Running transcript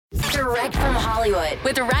Direct from Hollywood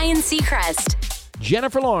with Ryan Seacrest.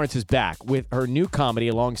 Jennifer Lawrence is back with her new comedy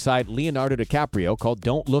alongside Leonardo DiCaprio called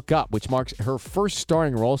Don't Look Up, which marks her first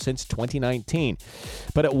starring role since 2019.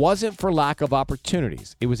 But it wasn't for lack of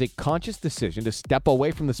opportunities. It was a conscious decision to step away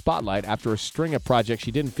from the spotlight after a string of projects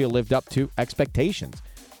she didn't feel lived up to expectations.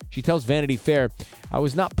 She tells Vanity Fair, "I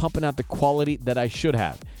was not pumping out the quality that I should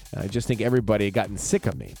have. I just think everybody had gotten sick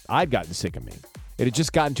of me. I'd gotten sick of me. It had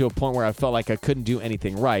just gotten to a point where I felt like I couldn't do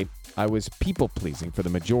anything right. I was people-pleasing for the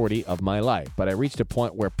majority of my life, but I reached a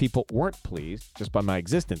point where people weren't pleased just by my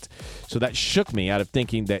existence. So that shook me out of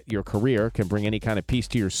thinking that your career can bring any kind of peace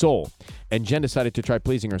to your soul." And Jen decided to try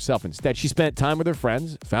pleasing herself instead. She spent time with her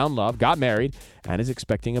friends, found love, got married, and is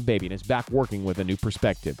expecting a baby, and is back working with a new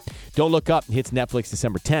perspective. Don't Look Up hits Netflix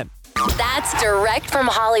December 10th. That's Direct from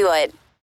Hollywood.